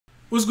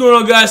What's going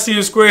on, guys?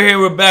 CN Square here.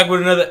 We're back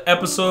with another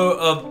episode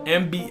of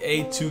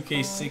NBA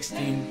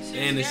 2K16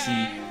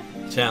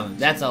 Fantasy Challenge.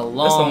 That's a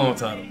long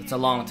title. It's a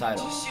long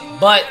title.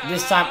 But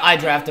this time I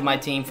drafted my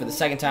team for the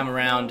second time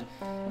around,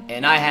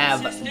 and I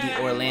have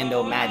the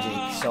Orlando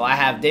Magic. So I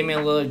have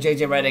Damian Lillard,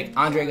 JJ Redick,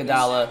 Andre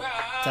Iguodala,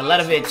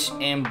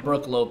 Teletovic, and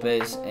Brook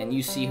Lopez, and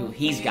you see who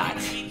he's got.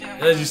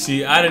 As you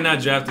see, I did not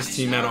draft this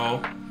team at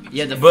all.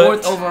 Yeah, the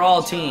fourth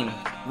overall team.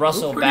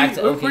 Russell back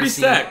to OKC. We're pretty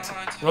stacked.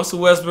 Russell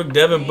Westbrook,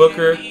 Devin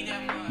Booker,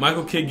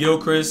 Michael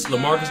Kidd-Gilchrist,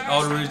 LaMarcus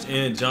Aldridge,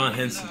 and John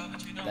Henson.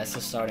 That's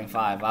the starting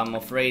five. I'm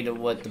afraid of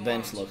what the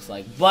bench looks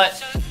like.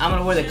 But I'm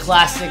going to wear the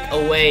classic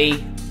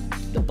away,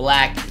 the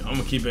black. I'm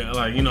going to keep it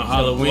like, you know,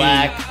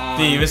 Halloween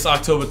theme. It's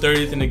October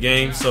 30th in the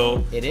game,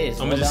 so it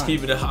is. I'm going to just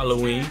keep it at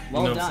Halloween.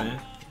 Well you know done. what I'm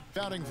saying?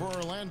 For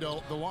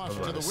Orlando, the watch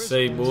to the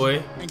say,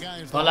 boy.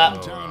 Pull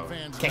up.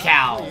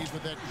 Cacao.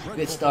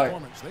 Good start.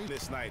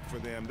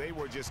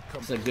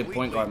 It's a good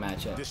point guard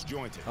matchup.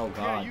 Oh,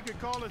 God.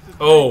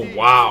 Oh,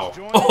 wow.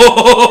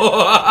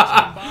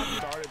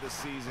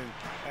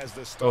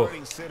 Oh.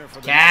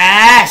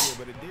 Cash!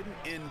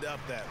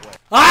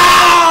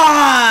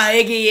 Ah!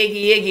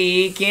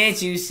 Iggy.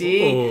 Can't you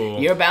see? Ooh.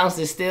 Your bounce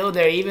is still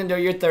there even though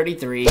you're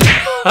 33.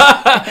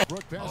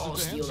 Oh,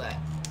 steal that.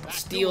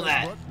 Steal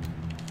that.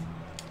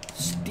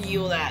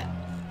 Steal that.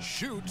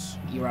 Shoots.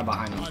 You're right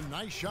behind me.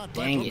 Nice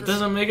Dang it.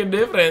 Doesn't make a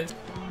difference.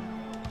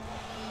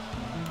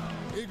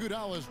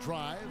 Iguodala's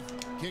drive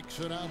kicks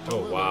it out.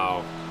 Oh,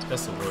 wow.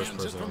 That's the worst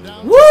person.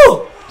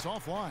 Woo!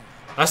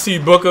 I see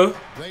Booker.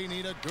 They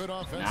need a good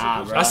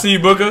Nah, bro. I see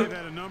Booker.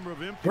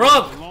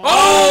 Brook.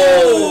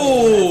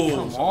 Oh!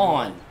 Come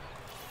on.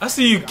 I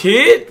see you,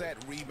 kid.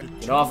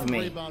 Get off of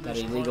me. That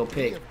illegal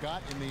pick.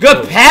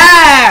 Good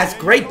pass.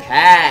 Great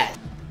pass.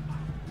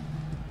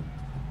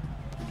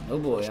 Oh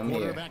boy, I'm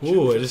here.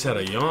 Ooh, I just had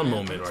a yawn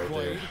moment right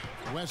there.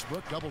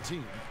 Westbrook double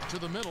team to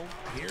the middle.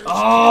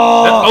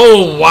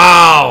 Oh,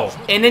 wow.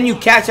 And then you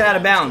catch it out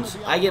of bounds.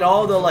 I get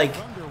all the like.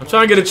 I'm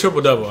trying to get a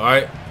triple-double, all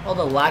right? All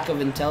the lack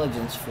of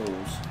intelligence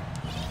fools.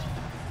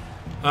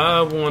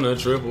 I want a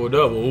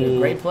triple-double. They're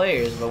great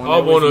players, but when I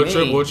want a me,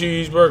 triple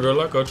cheeseburger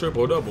like a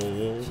triple-double.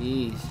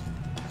 Jeez.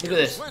 Look at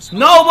this.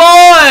 No,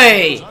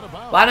 boy!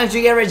 Why don't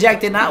you get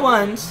rejected not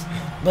once,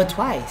 but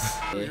twice?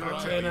 What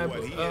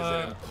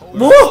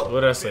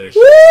did I say?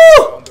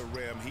 Woo!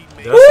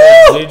 Did I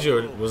say did you,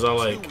 or was I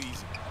like...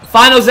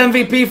 Finals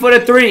MVP for the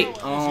three.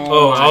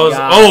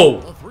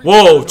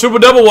 Whoa,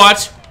 triple-double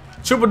watch.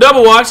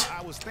 Triple-double watch.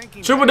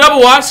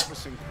 Triple-double watch.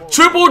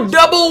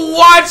 Triple-double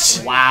watch.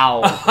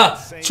 Wow.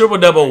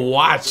 Triple-double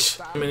watch.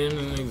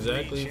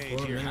 Exactly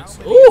 4 minutes.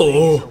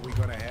 Ooh.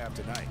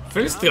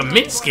 Finish the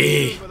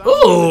Minsky.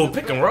 Ooh,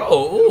 pick and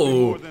roll.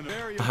 Ooh.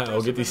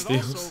 I'll get these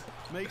steals.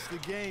 Makes the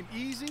game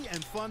easy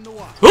and fun to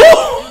watch.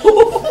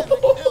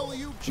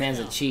 Man's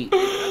a cheat.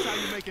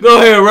 Go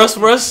ahead, Russ.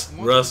 Oh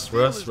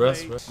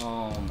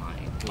my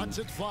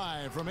goodness.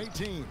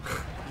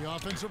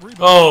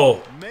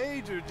 Oh.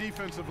 Major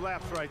defensive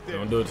laps right there.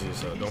 Don't do it to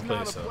yourself. Don't play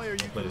yourself.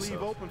 Don't play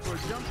yourself. Open for a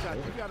jump shot.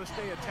 You got to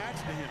stay attached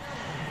to him.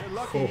 They're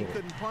lucky he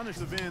couldn't punish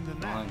the Van than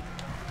that.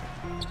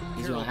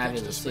 He's gonna have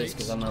his assist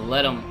because I'm gonna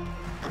let him.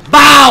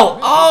 Bow!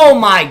 Oh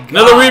my God!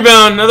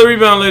 Another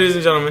rebound, ladies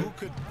and gentlemen. Who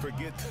could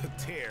forget the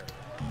tear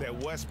that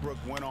Westbrook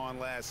went on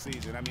last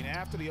season? I mean,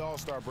 after the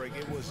All-Star break,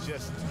 it was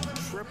just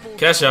triple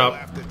cash out.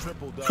 After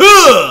triple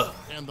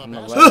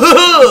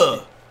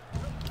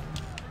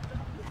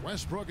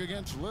Westbrook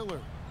against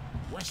Lillard.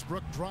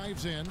 Westbrook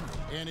drives in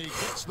and he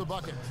gets the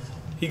bucket.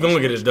 He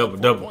gonna get his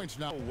double-double.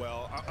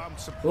 Well, I'm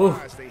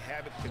surprised they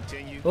haven't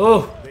continued.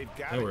 They've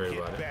got to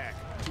get back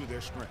to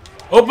their strength.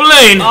 Open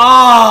lane.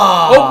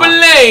 Oh. Open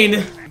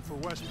lane.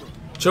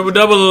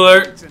 Triple-double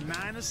alert.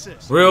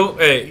 Real,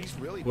 hey,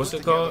 what's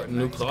it called?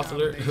 New cloth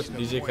alert?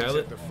 DJ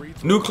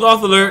Khaled? New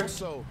cloth alert.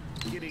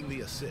 Getting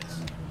the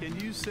assist. Can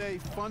you say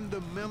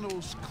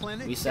fundamentals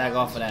clinic? We sag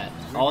off of that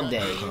all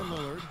day.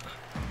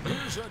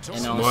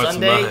 And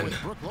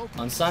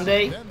on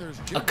Sunday,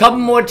 a couple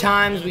more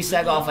times we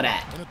sag off of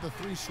that.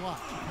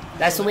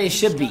 That's the way it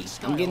should be.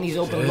 I'm getting these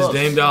open looks.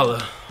 Dame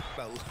Dollar.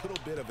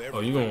 Oh,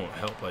 you gonna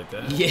help like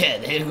that? Yeah,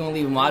 they're gonna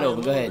leave him wide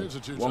open. Go ahead.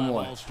 One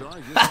more.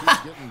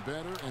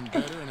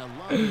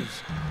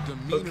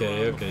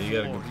 Okay, you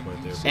got a good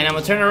point there. And I'm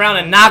gonna turn around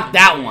and knock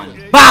that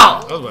one.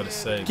 Bow! I was about to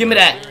say. Give me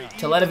that.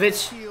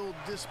 Teletovic.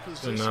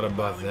 You're not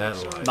about that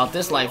life. About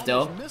this life,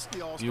 though.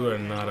 You are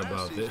not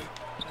about it.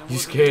 You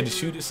scared to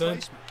shoot it, son?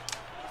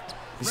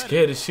 You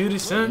scared to shoot it,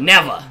 son?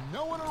 Never.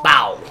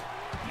 Bow.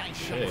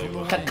 Hey,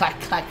 well. Clack,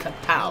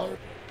 pow.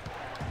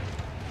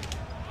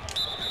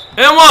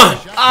 And one!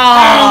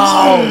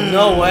 Oh,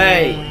 no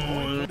way.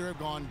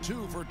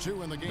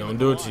 Don't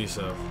do it to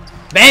yourself.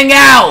 Bang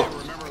out!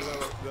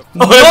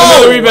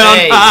 Oh, no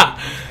rebound.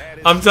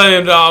 I'm telling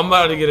you, dog, I'm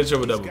about to get a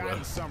triple-double, bro.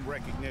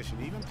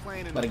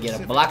 About to get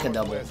a block of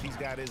double.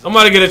 I'm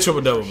about to get a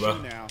triple-double, bro.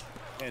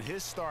 And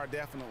his star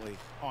definitely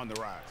on the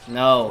rise.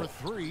 No.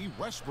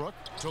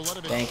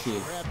 Thank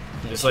you.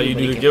 Just like you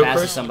do to Gilchrist.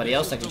 Gilchrist. Somebody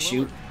else that can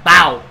shoot.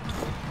 Bow.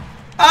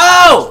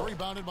 Oh!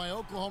 Rebounded by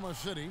Oklahoma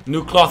City.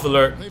 New cloth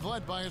alert. They've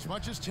led by as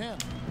much as 10.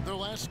 Their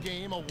last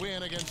game, a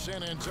win against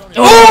San Antonio.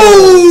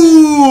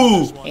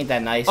 Oh! Ain't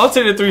that nice? I'll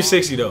take the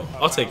 360 though.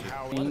 I'll take it.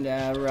 Ain't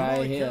that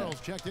right here?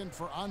 Carroll's checked in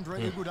for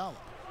Andre Iguodala.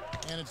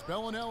 And it's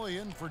Bellinelli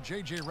in for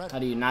JJ Redick. How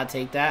do you not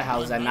take that?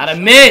 How is that not a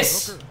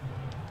miss?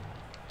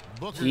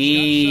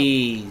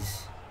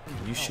 Jeez.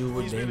 You shoot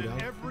with Dame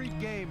Dollar. Every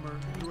gamer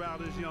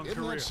throughout his young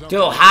career.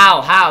 Dude,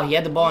 how? He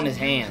had the ball in his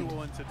hand.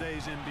 In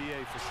today's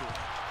NBA for sure.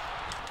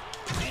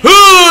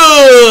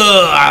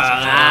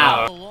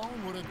 Wow.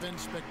 Alone would have been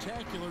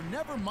spectacular.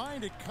 Never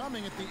mind it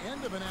coming at the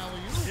end of an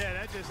alley-oop. Yeah,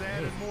 that just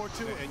added more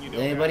to it. And you know,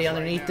 Anybody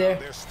underneath there?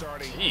 They're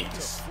starting to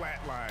Jeez.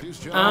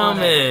 flatline. Oh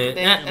man.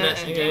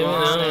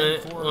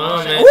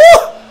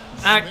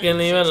 I can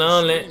leave it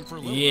lonely.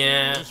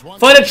 Yeah.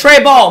 For the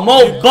tray ball,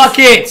 more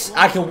buckets.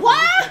 I can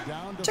what?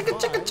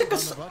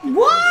 Chicka.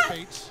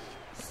 What?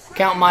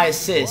 Count my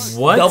assists.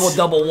 What?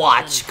 Double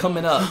watch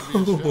coming up.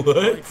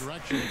 What?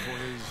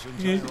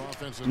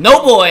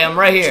 No boy, I'm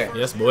right here.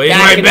 Yes, boy. That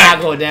Right cannot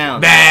back. go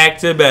down. Back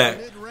to back.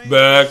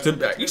 Back to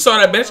back. You saw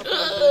that bench?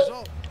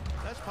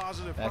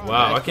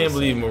 Wow, I can't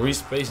believe Maurice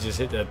Space just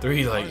hit that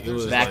three like it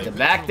was Back like, to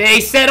back. They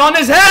set on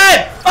his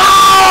head.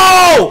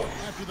 Oh!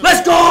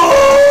 Let's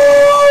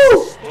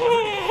go!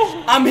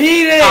 I'm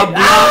heated.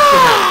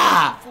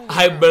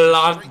 I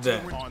blocked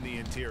that. On the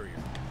interior.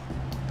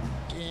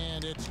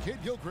 And it's Kid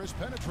Gilchrist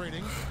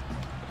penetrating.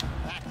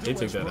 They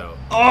took that out.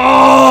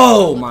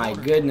 Oh my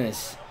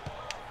goodness.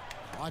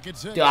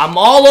 Dude, I'm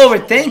all over.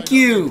 Thank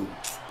you.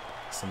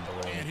 Some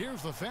baloney. And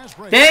here's the fast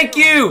break. Thank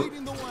you.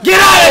 Get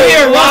out of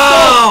here,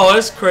 Wow,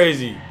 that's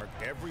crazy.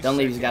 Don't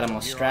leave. He's got him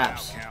on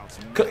straps.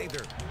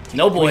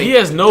 No boy. He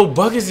has no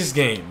buckets this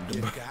game.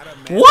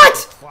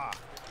 What?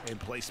 And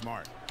play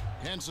smart.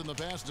 Henson the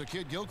pass to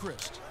Kid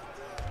Gilchrist.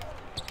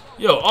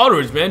 Yo,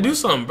 Aldridge, man, do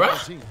something, bro.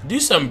 Do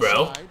something,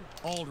 bro.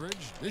 Aldridge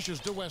dishes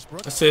to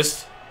Westbrook.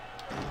 Assist.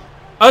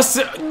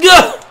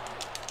 Gah!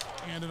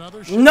 And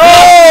another No,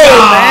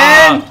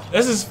 man.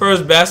 That's his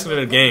first basket of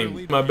the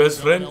game. My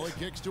best friend.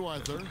 Kicks to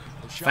Arthur.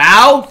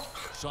 Foul?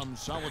 Some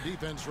solid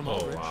defense from Oh,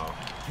 Aldridge. wow.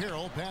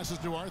 Carroll passes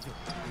to Arthur.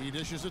 He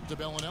dishes it to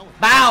Bellinelli.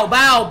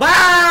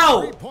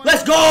 Bow.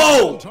 Let's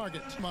go.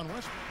 Target on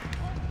Westbrook.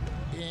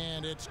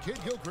 And it's Kid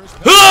Gilchrist.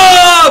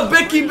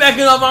 Keep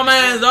backing up our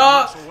mans,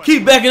 dog.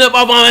 Keep backing up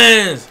our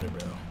mans.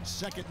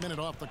 Second minute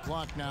off the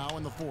clock now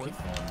in the fourth.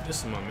 This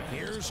is my man.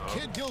 Here's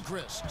Kid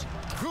Gilchrist.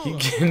 He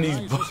getting these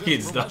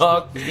buckets,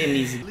 dog. He's getting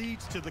these.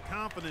 Leads to the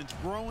confidence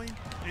growing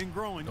and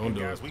growing. Don't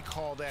do it. We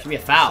call that Should be a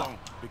foul.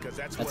 because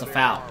that's That's a where they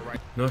foul. are right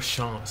No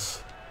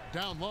chance.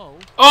 Down low.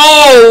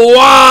 Oh,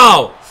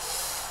 wow.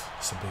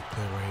 It's a big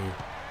play right here.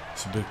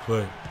 It's a big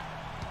play.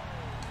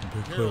 It's a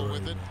big play Carroll right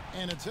with here, it.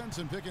 man. And it's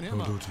Henson picking him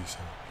Don't up. do it to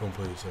yourself. Don't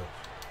play yourself.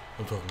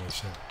 I'm talking like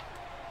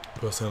Shaq.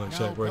 Do I sound like Now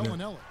Shaq right now?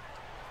 Bellinelli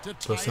to Do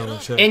I tie it sound like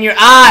up. Shaq? In your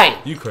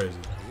eye. You crazy.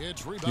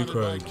 It's rebounded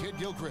by crazy. Kid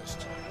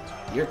Gilchrist.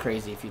 You're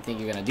crazy if you think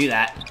you're gonna do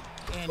that.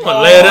 Come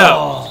on, lay it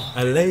up.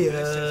 I lay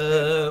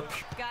up.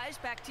 Guys,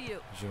 back to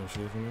you. You gonna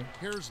shoot for me?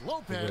 Here's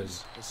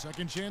Lopez. A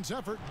second chance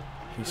effort.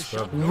 He's The shot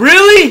struggling.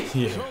 Really?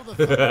 Throw Yeah. the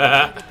thumb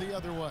and take it the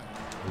other way.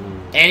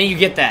 And you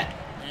get that.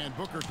 And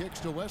Booker kicks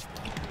to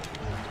Westbrook.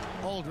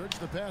 Aldridge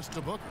the pass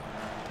to Booker.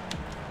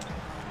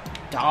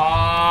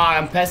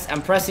 I'm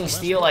pressing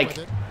steel Westbrook like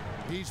with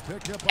it. He's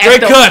picked up at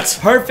Great the cuts.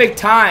 perfect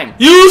time.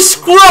 You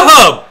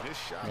scrub!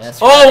 That's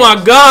Oh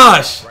my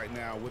gosh! right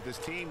now with this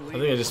team. I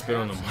think I just spit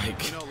on the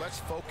mic. You know, let's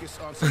focus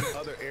on some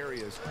other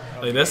areas.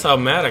 Like, that's how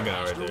mad I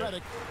got right there.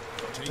 Redick.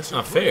 That's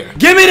not fair.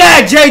 Give me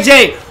that,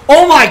 JJ.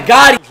 Oh my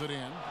God. It in.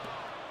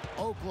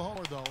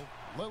 Oklahoma though.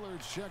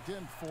 Lillard's checked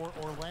in for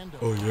Orlando.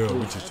 Oh yeah,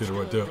 we just did it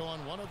right there.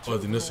 I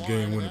think that's the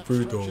game winning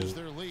free throw.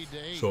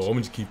 So I'm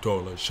gonna just keep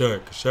talking like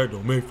Shaq, cause Shaq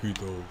don't make free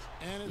throws.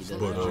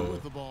 But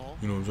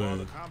you know what I'm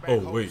saying? Oh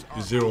wait,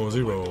 it's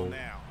 0-0.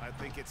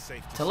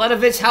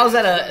 Teletovic, how's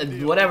that a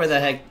whatever the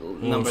heck What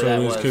I'm number that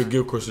saying was? is Kid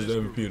Gilchrist is the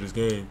MVP of this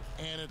game.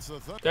 And it's the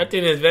third. That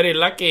thing is very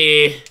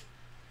lucky.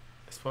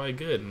 That's probably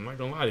good. I'm not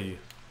gonna lie to you.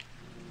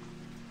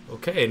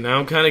 Okay, now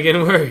I'm kind of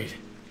getting worried.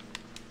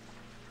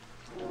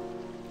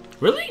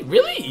 Really?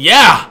 Really?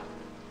 Yeah.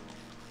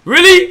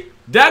 Really?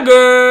 Dagger.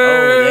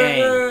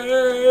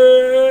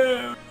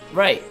 Oh,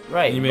 Right.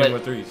 You made more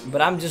threes.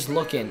 But I'm just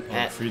looking Oh,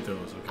 at. free throws.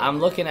 Okay. I'm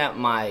looking at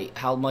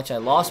how much I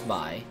lost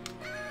by,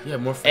 Yeah,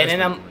 more. and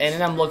then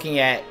I'm looking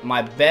at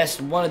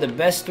one of the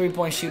best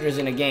 3-point shooters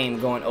in the game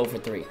going 0 for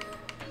 3.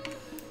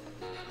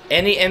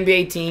 Any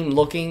NBA team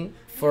looking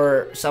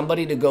for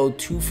somebody to go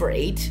 2 for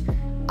 8,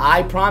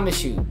 I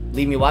promise you,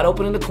 leave me wide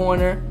open in the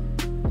corner,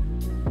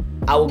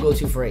 I will go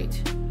 2 for 8.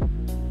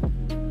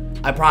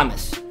 I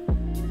promise.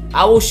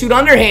 I will shoot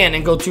underhand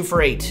and go 2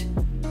 for 8.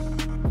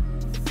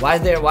 Why are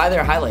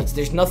there highlights?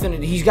 There's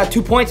nothing. He's got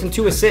 2 points and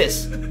 2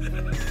 assists.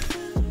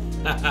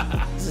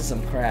 This is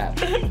some crap.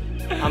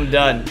 I'm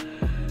done.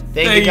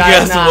 Thank you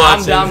guys. for Nah,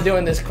 watching. I'm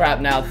doing this crap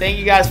now. Thank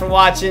you guys for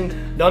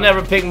watching. Don't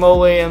ever pick Mo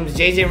Williams.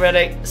 JJ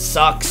Redick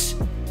sucks.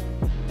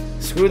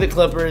 Screw the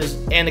Clippers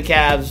and the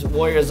Cavs.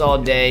 Warriors all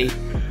day.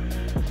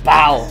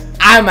 Bow.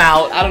 I'm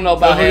out. I don't know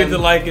about Don't forget him. to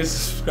like and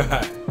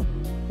subscribe.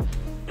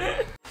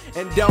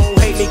 And don't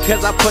hate me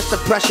cause I push the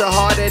pressure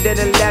harder than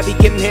a levy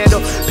can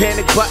handle.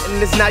 Panic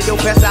button is not your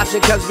best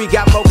option cause we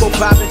got Moco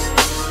poppin'.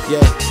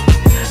 Yeah.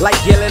 Like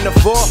yelling the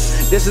 4,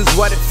 this is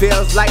what it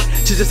feels like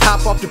to just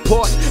hop off the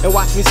porch and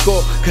watch me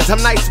score. Cause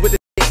I'm nice with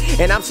it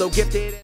and I'm so gifted.